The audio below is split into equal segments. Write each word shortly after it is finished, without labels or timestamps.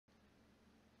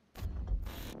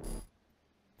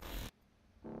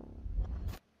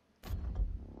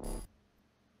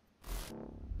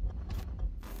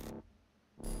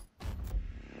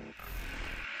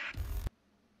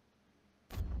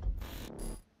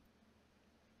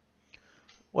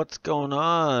What's going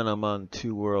on? I'm on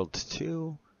Two Worlds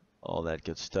 2. All that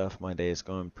good stuff. My day is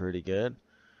going pretty good.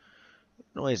 You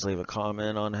can always leave a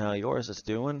comment on how yours is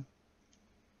doing.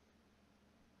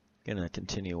 Gonna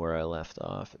continue where I left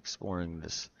off, exploring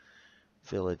this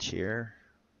village here.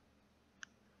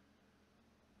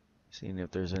 Seeing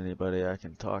if there's anybody I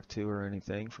can talk to or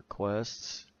anything for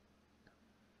quests.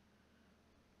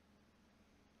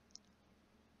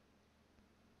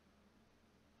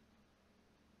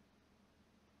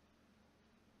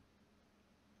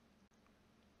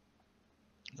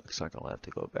 Looks like I'll have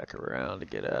to go back around to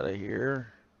get out of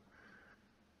here.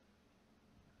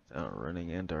 Without running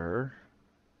into her.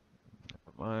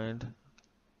 Never mind.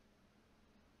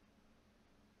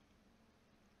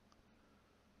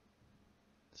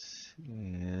 Let's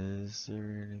see, is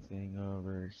there anything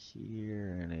over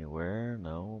here anywhere?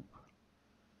 Nope.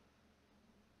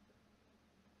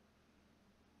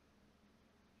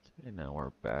 Okay, now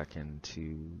we're back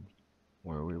into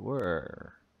where we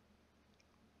were.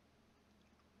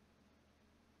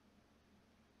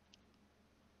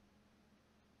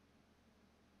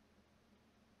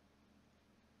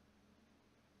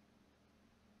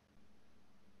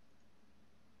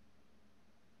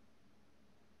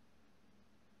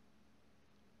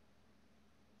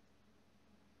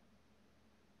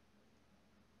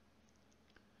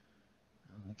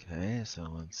 Okay, so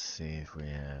let's see if we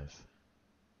have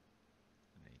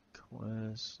any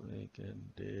quests we can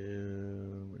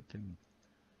do. We can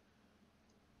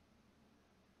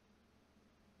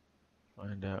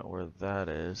find out where that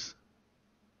is.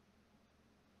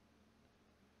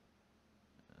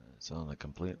 It's on the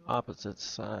complete opposite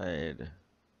side.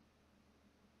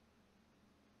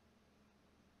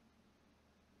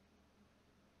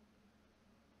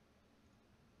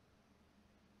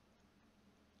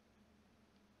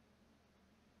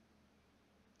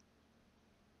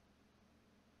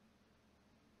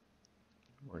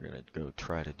 We're gonna go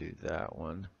try to do that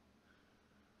one.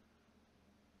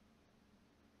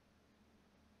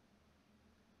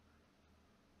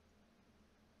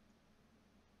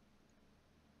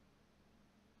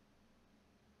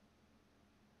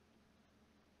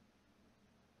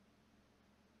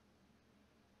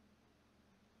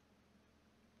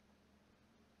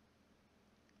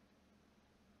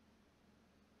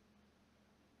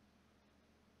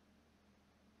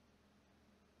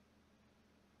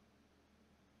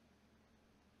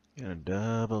 Gonna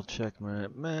double check my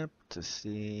map to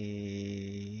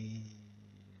see.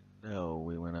 No,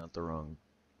 we went out the wrong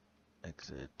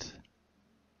exit.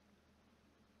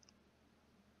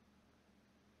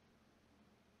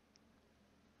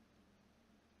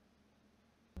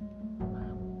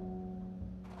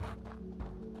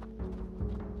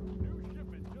 New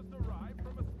shipment just arrived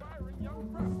from aspiring young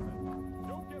craftsmen.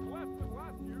 Don't get less than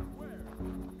last year's wares.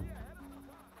 Be ahead of the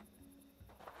time.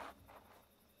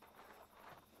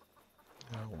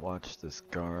 I'll watch this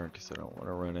guard because I don't want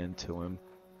to run into him.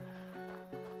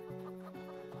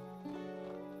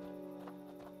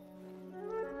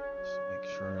 Just make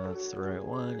sure that's the right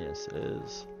one. Yes, it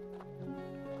is.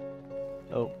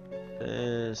 Oh,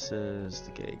 this is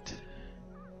the gate.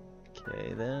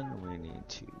 Okay, then we need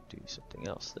to do something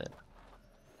else then.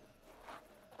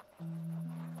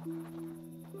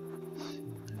 Let's see,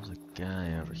 there's a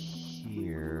guy over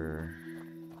here.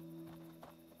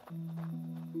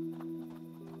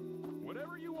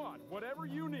 Whatever you want, whatever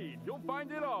you need, you'll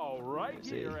find it all right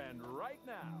here and right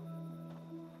now.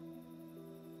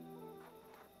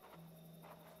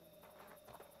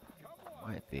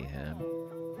 Might be him.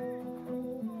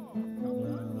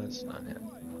 No, that's not him.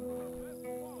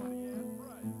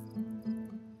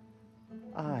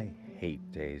 I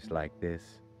hate days like this.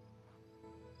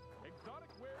 Exotic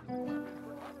wares delivered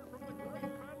for honor from the Great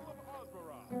Battle of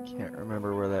Osborough. Can't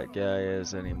remember where that guy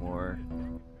is anymore.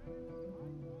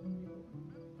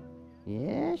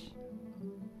 Yes?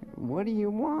 What do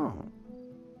you want?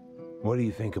 What do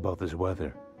you think about this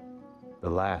weather? The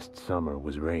last summer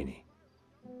was rainy.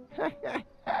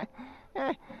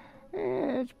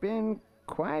 It's been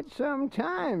quite some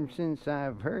time since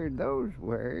I've heard those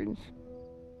words.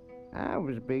 I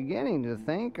was beginning to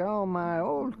think all my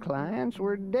old clients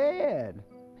were dead.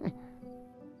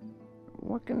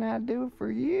 What can I do for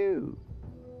you?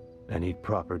 I need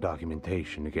proper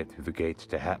documentation to get through the gates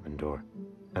to Hatmandor,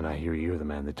 and I hear you're the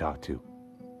man to talk to.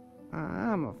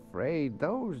 I'm afraid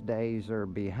those days are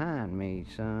behind me,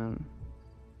 son.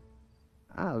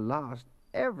 I lost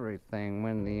everything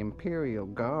when the Imperial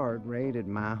Guard raided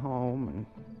my home and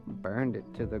burned it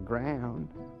to the ground.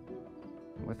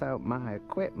 Without my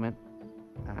equipment,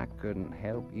 I couldn't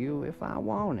help you if I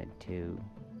wanted to.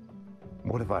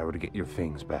 What if I were to get your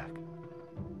things back?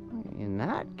 In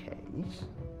that case,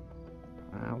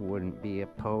 I wouldn't be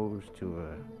opposed to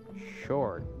a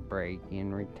short break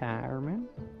in retirement.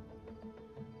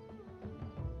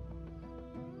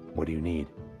 What do you need?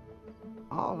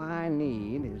 All I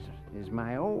need is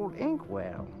my old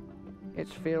inkwell.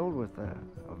 It's filled with a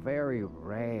very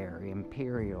rare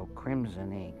Imperial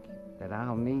Crimson ink that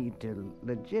I'll need to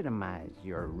legitimize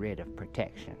your writ of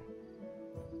protection.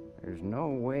 There's no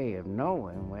way of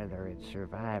knowing whether it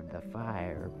survived the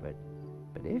fire, but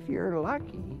if you're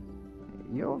lucky,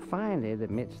 you'll find it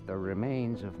amidst the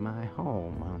remains of my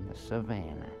home on the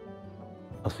savannah.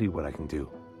 I'll see what I can do.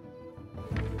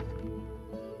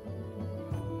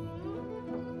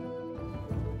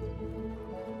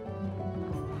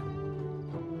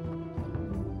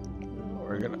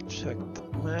 We're gonna check the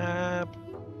map.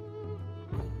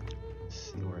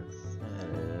 See where that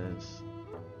is.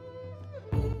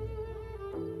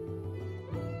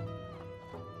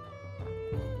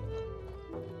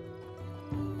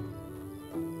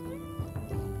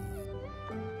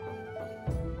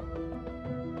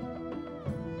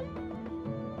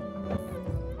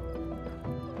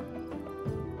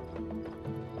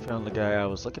 Found the guy I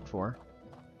was looking for.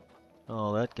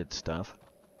 All that good stuff.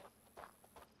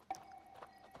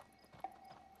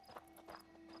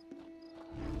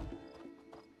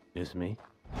 Just me?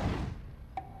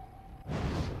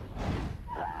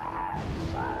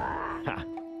 Ha!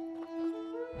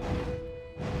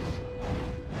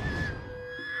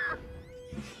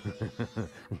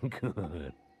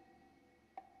 Good.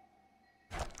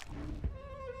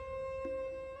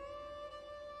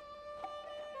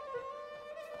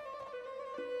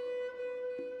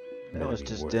 I was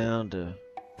just down to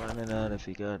finding out if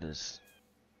he got his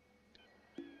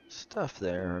stuff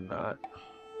there or not.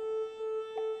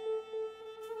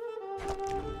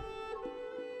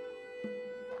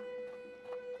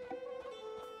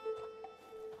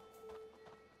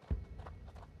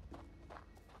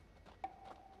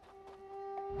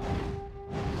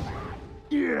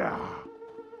 Yeah!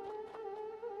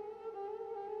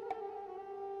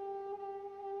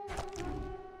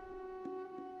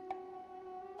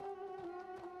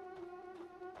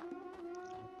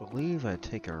 I believe I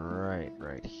take a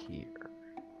right here.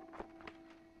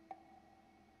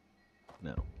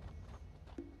 No.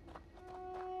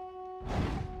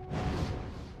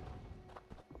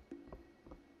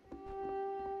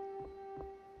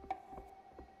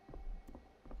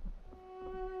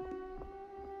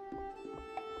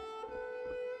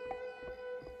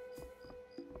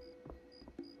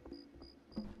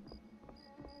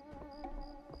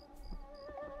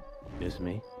 Just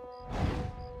me?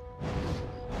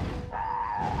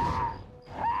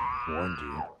 Warned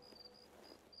you.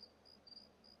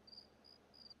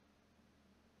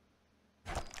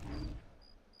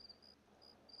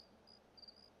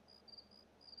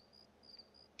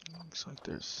 Looks like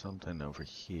there's something over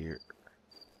here.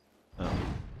 Oh,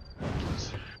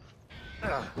 monkeys.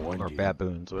 Warned Or you.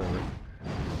 baboons, whatever.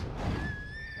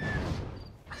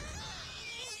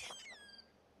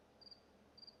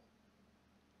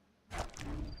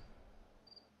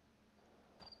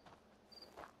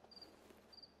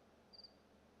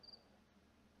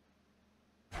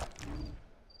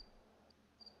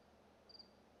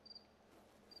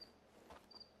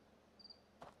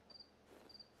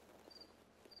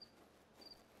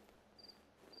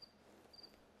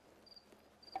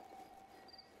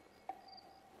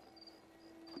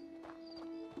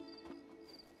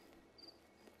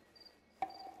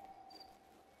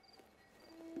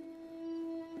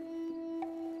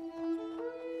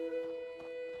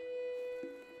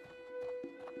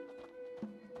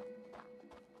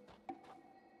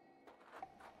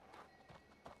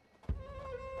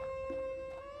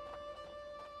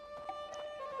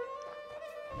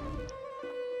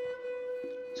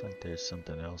 Looks like there's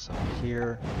something else up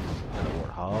here. And a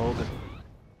warthog.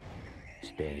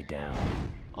 Stay down.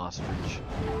 Ostrich.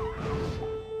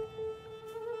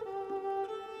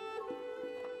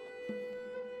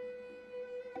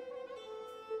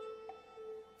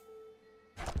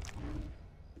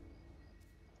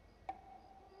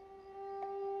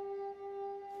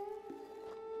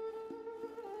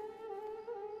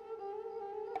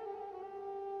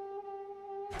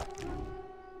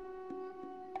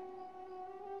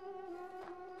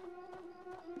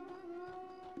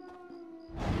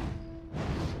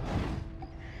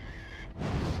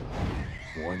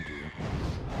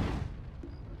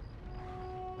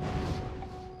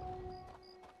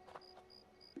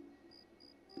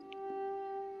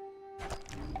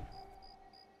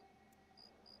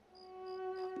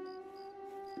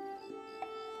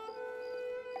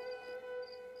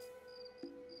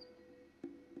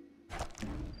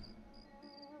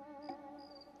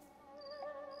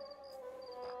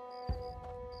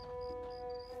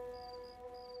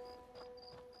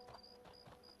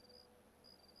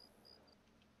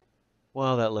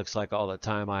 Well, that looks like all the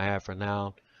time I have for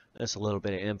now. That's a little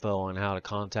bit of info on how to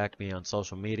contact me on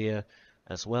social media,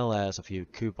 as well as a few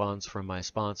coupons from my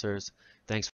sponsors.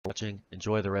 Thanks for watching.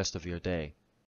 Enjoy the rest of your day.